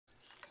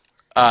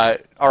All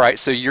right,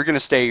 so you're going to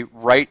stay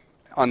right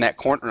on that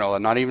corner,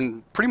 not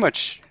even pretty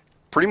much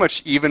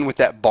even with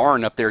that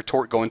barn up there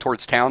going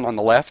towards town on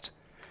the left,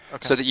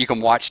 Okay. so that you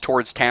can watch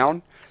towards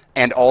town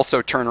and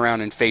also turn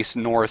around and face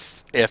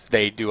north if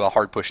they do a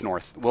hard push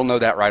north. We'll know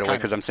that right away Kind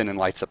because of I'm sending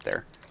lights up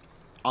there.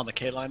 on the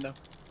K line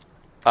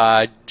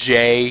though.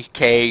 J,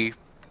 K,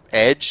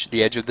 edge,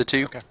 the edge of the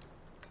two. Okay.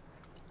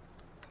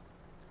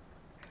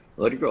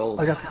 Load your gold.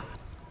 I got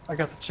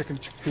the chicken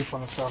coop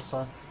on the south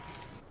side.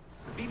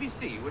 The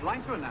BBC would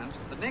like to announce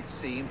that the next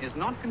scene is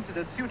not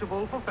considered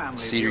suitable for family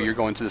Cedar, viewing. you're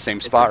going to the same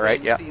It spot, right?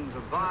 contains Yeah. Scenes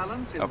of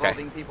violence Okay.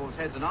 involving people's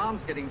heads and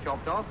arms getting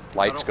chopped off.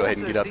 Lights, There go are ahead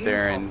and also get up scenes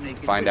there of and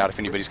naked find out women if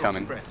anybody's with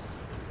coming. breasts.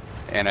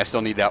 And I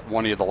still need that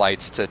one of the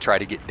lights to try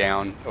to get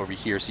down over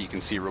here so you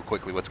can see real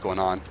quickly what's going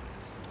on.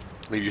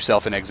 Leave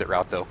yourself an exit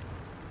route though.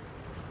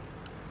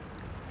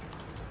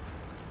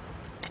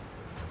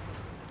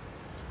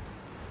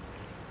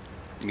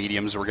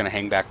 Mediums, we're going to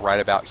hang back right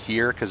about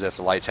here because if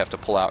the lights have to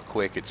pull out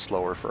quick, it's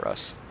slower for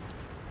us.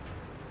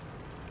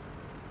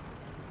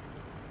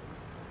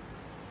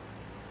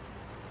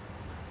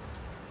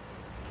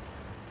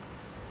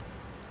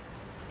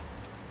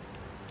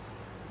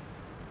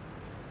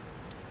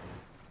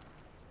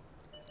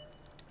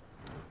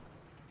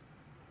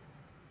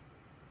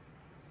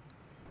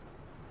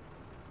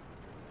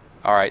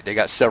 Alright, they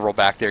got several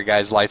back there,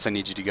 guys. Lights, I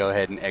need you to go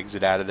ahead and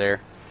exit out of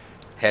there.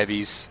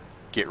 Heavies,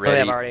 get Oh, they ready.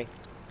 have already.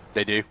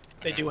 They do?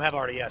 They do have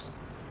already, yes.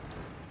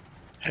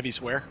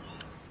 Heavies where?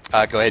 Go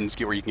ahead and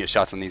get where you can get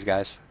shots on these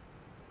guys.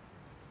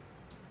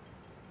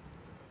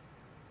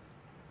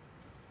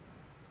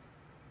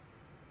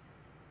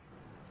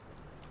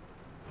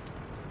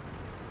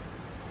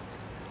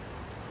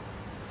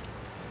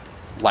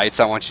 Lights,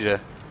 I want you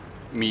to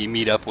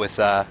meet up with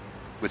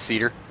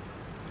Cedar.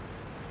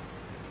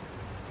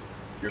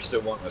 You're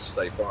still wanting to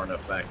stay far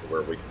enough back to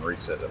where we can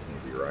reset if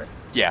need be, right?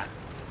 Yeah.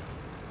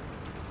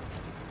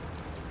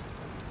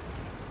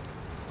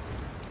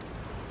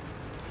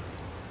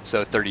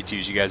 So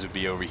 32s, you guys would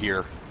be over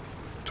here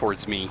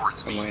towards me.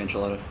 On my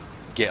enchilada.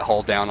 Get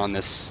hauled down on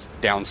this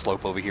down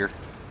slope over here.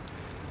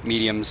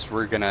 Mediums,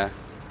 we're gonna,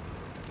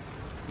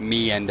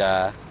 me and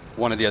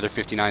one of the other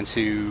 59s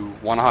who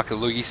want to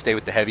Hakalugi, stay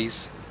with the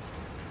heavies.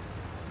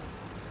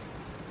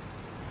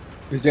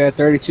 Is that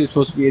 32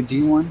 supposed to be a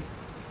G1?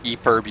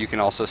 EPIRB, you can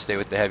also stay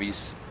with the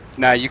heavies.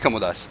 Nah, you come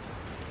with us.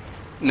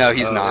 No,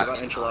 he's not. What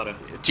about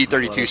enchilada?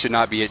 T-32 should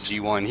not be at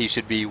G1. He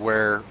should be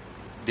where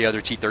the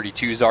other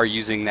T-32s are,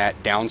 using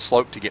that down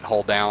slope to get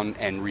hull down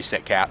and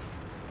reset cap.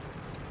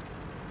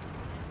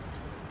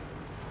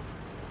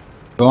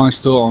 Well, I've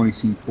still only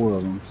seen 4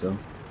 of them, so.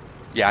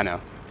 Yeah, I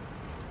know.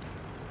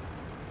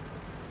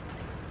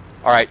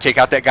 Alright, take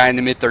out that guy in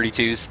the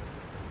mid-32s.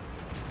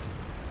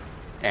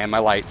 And my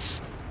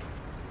lights.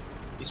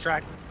 He's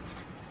tracked.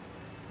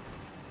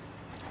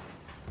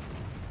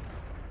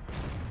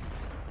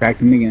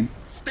 Cracked him again.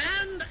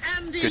 Stand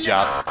and Good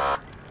job.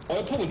 I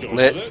apologise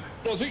Lit. for that,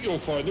 but I think you'll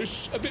find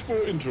this a bit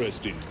more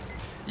interesting.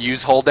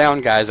 Use hold down,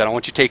 guys. I don't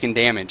want you taking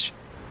damage.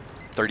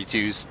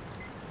 32s.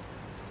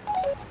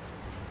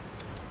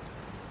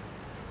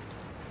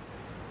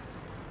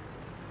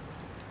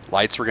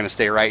 Lights, we're going to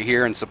stay right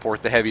here and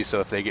support the heavy, so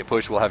if they get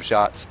pushed, we'll have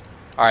shots.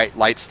 Alright,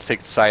 lights,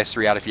 take the size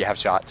 3 out if you have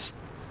shots.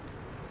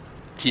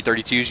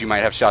 T-32s, you might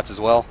have shots as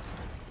well.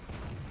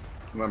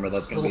 Remember,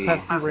 that's going to Little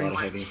be past a view lot range.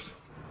 of heavies.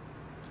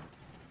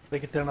 They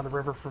get down to the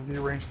river for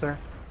view range there.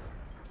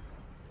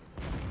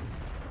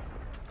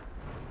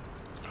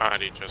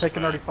 Alrighty, just Take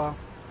an already file.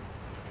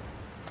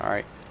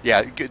 Alright.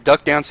 Yeah,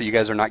 duck down so you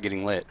guys are not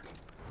getting lit.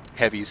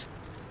 Heavies.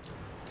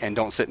 And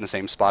don't sit in the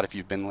same spot if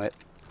you've been lit.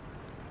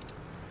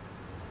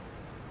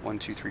 1,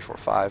 2, 3, 4,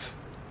 5.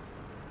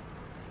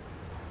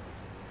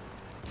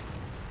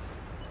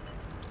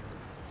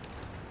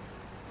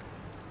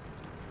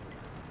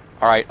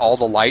 Alright, all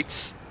the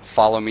lights,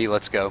 follow me,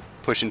 let's go.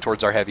 Pushing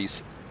towards our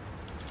heavies.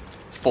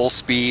 Full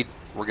speed,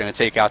 we're going to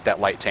take out that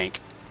light tank.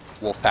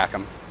 Wolfpack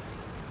them.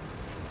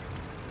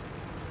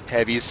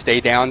 Heavies,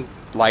 stay down.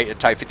 Light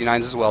Type 59s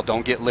as well.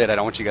 Don't get lit, I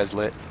don't want you guys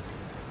lit.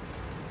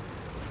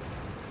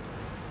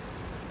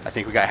 I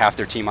think we got half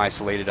their team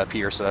isolated up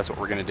here, so that's what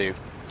we're going to do.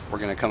 We're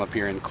going to come up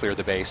here and clear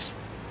the base.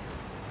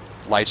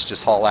 Lights,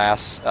 just haul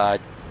ass.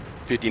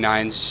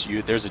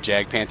 59s, there's a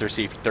Jag Panther,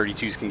 see if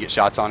 32s can get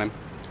shots on him.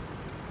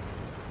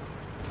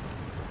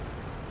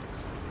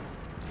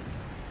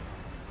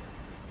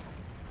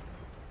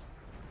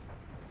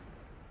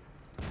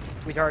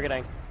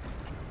 Retargeting.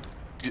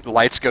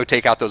 Lights, go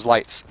take out those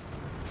lights.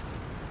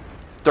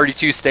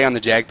 32, stay on the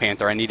Jag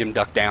Panther. I need him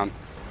ducked down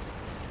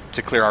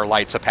to clear our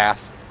lights a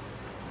path.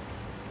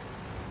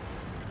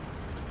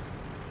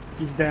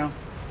 He's down.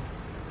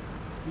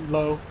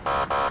 Low.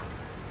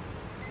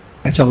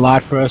 That's a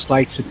lot for us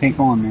lights to take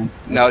on, man.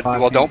 No, That's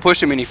well, don't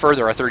push him any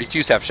further. Our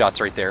 32s have shots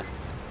right there.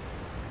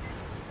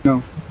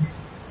 No.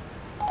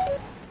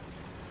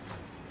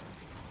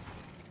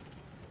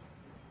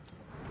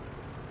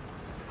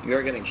 We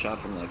are getting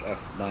shot from like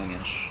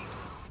F9-ish.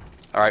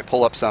 All right,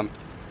 pull up some.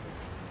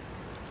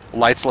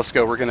 Lights, let's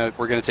go. We're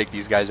gonna take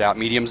these guys out.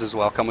 Mediums as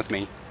well. Come with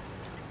me.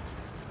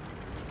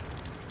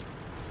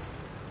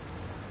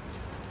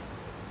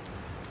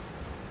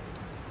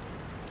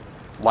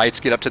 Lights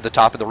get up to the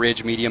top of the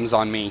ridge, mediums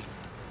on me.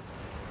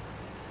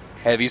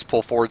 Heavies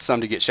pull forward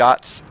some to get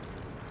shots.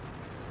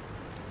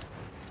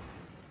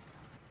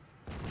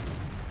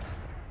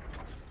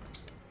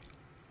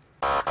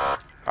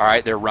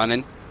 Alright, they're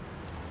running.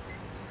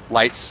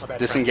 Lights, bad,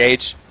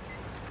 disengage.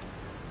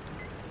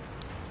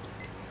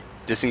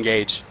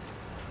 Disengage.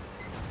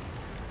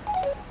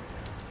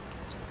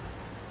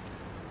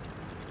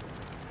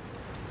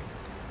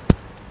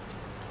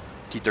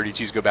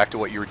 T-32s go back to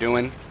what you were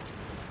doing.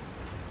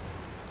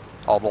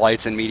 All the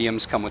lights and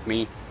mediums come with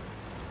me.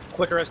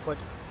 Clicker is click.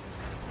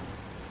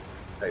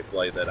 Hey,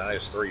 Flay, that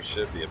IS-3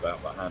 should be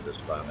about behind us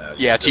by now.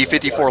 Yeah, You still want to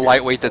T-54 get-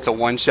 lightweight, that's a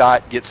one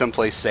shot. Get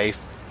someplace safe.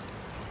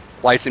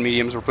 Lights and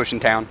mediums, we're pushing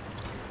town.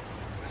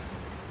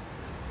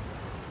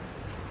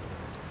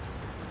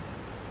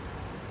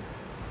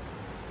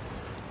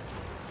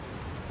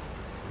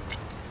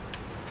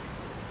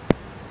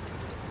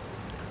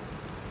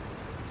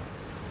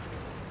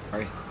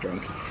 Sorry,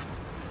 drunk.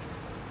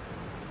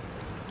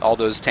 All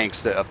those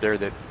tanks that up there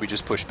that we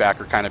just pushed back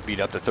are kind of beat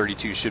up. The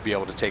 32s should be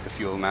able to take a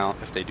few of them out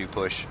if they do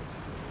push.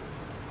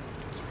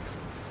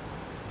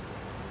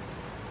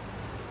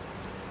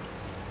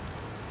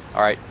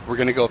 Alright, we're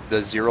going to go up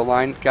the 0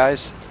 line,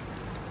 guys,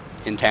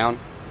 in town,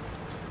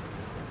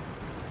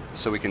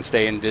 so we can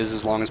stay in Viz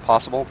as long as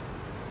possible.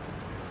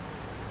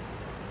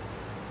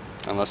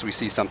 Unless we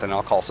see something,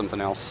 I'll call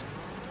something else.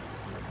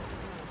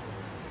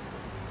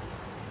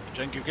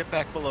 Jengu, get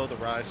back below the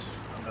rise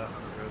on the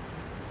road.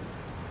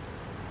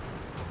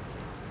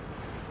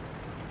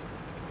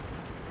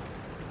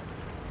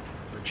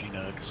 Or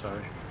G-Nug,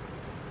 sorry.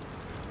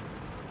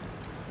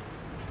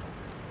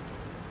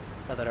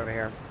 Got that over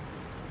here.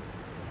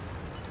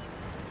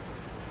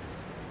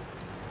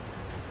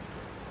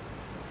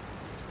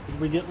 Did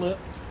we get lit?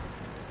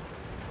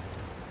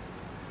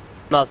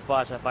 No,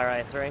 splash that fire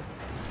IS-3.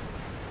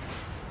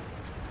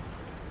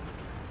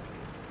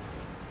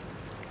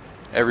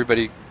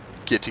 Everybody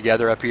get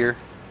together up here.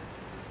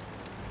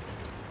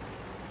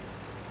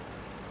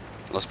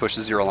 Let's push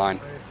the 0 line.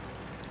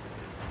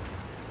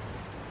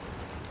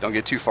 Don't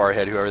get too far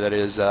ahead, whoever that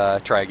is.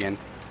 Try again.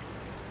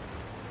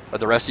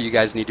 The rest of you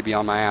guys need to be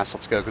on my ass.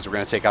 Let's go, because we're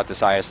going to take out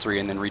this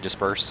IS-3 and then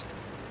redisperse.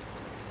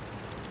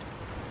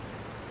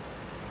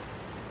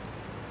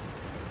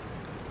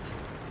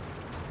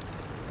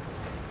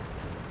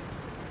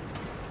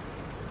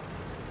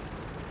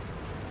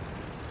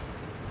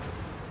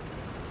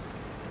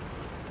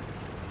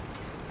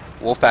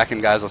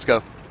 Wolfpacking, guys, let's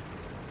go.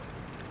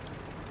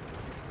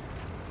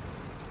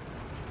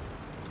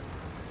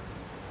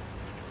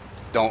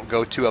 Don't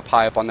go too up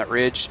high up on that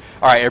ridge.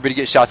 Alright, everybody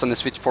get shots on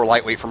this 54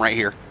 lightweight from right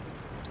here.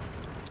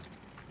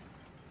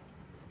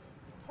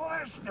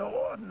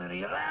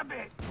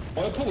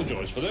 I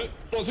apologise for that.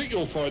 I think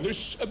you'll find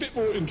this a bit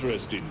more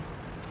interesting.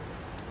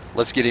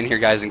 Let's get in here,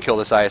 guys, and kill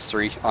this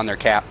IS-3 on their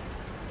cap.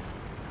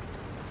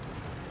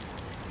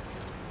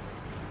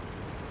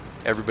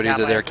 Everybody Cap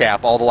to their IS-3.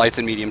 cap. All the lights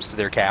and mediums to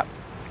their cap.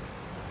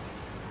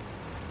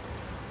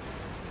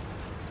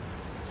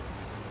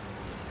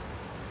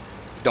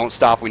 Don't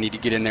stop. We need to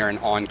get in there and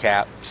on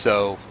cap.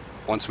 So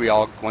once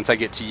I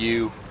get to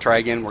you, try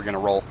again. We're gonna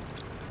roll.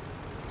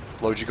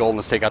 Load your gold and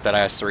let's take out that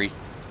IS-3.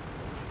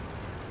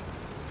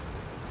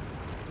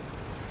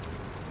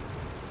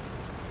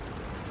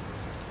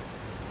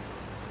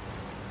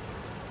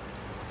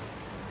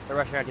 They're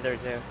rushing our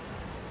T-32.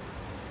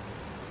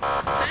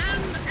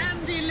 Stand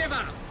and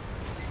deliver!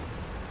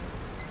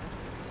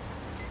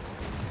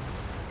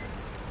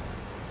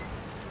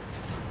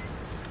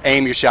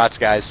 Aim your shots,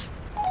 guys,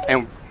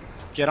 and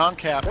Get on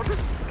cap.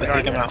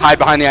 Take him out. hide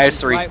behind the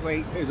IS-3.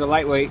 Lightweight. There's a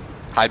lightweight.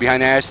 Hide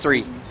behind the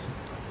IS-3.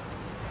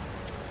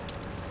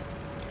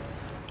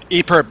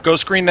 E-Perp, go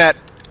screen that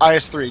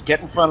IS-3.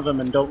 Get in front of him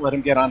and don't let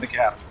him get onto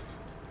cap.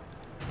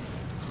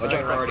 Watch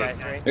out, Rush the Cardi.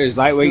 IS-3. There's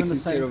lightweight Doing the and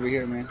shit same. over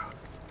here, man.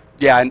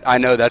 Yeah, I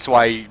know. That's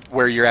why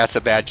where you're at's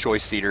a bad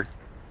choice, Cedar.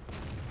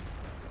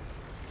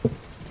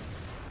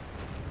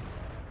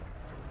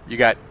 You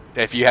got,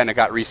 if you hadn't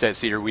got reset,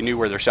 Cedar, we knew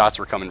where their shots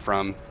were coming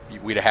from.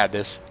 We'd have had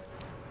this.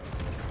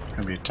 It's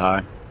gonna be a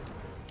tie.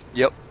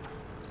 Yep.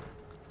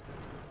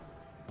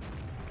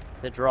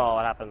 The draw,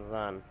 what happens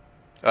then?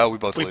 Oh, we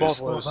both We lose.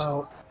 both lose.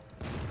 Out.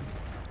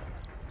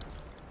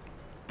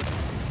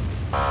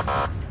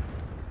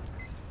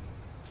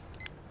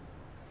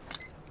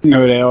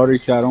 No, they already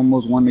shot.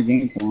 Almost won the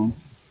game for them.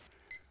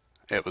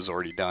 It was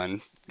already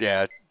done.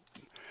 Yeah.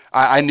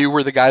 I knew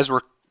where the guys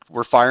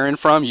were firing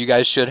from. You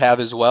guys should have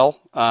as well.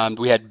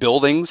 We had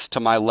buildings to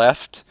my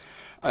left.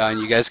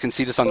 And you guys can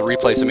see this on the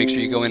replay, so make sure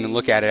you go in and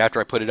look at it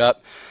after I put it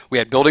up. We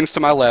had buildings to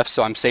my left,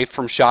 so I'm safe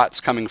from shots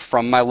coming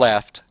from my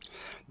left.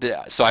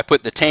 So I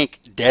put the tank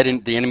dead in,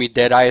 the enemy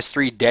dead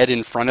IS-3 dead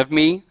in front of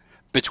me,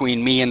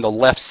 between me and the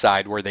left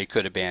side where they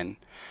could have been.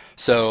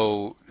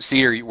 So,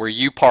 Cedar, where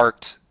you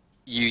parked,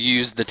 you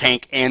used the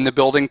tank and the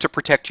building to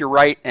protect your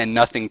right and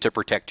nothing to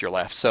protect your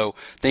left. So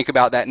think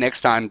about that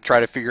next time. Try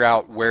to figure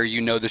out where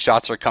you know the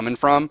shots are coming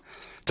from.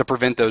 to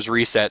prevent those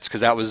resets,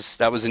 because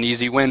that was an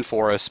easy win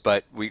for us.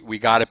 But we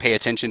got to pay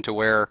attention to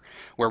where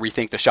we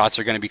think the shots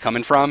are going to be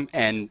coming from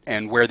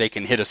and where they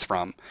can hit us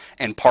from,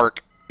 and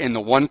park in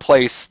the one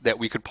place that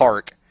we could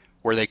park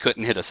where they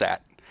couldn't hit us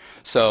at.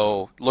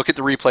 So look at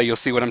the replay, you'll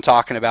see what I'm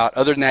talking about.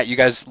 Other than that, you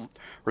guys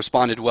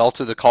responded well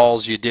to the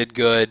calls. You did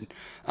good.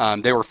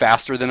 They were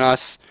faster than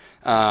us,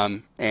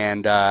 and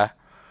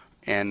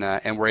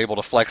we're able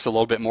to flex a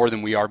little bit more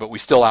than we are, but we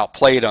still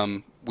outplayed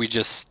them. We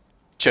just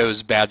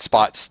chose bad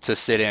spots to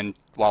sit in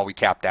while we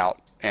capped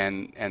out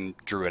and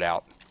drew it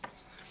out.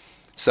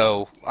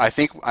 So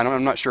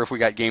I'm not sure if we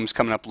got games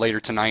coming up later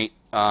tonight.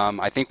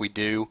 I think we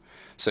do.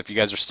 So if you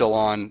guys are still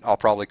on, I'll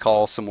probably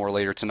call some more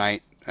later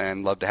tonight,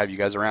 and love to have you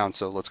guys around.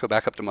 So let's go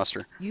back up to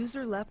muster.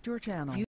 User left your channel.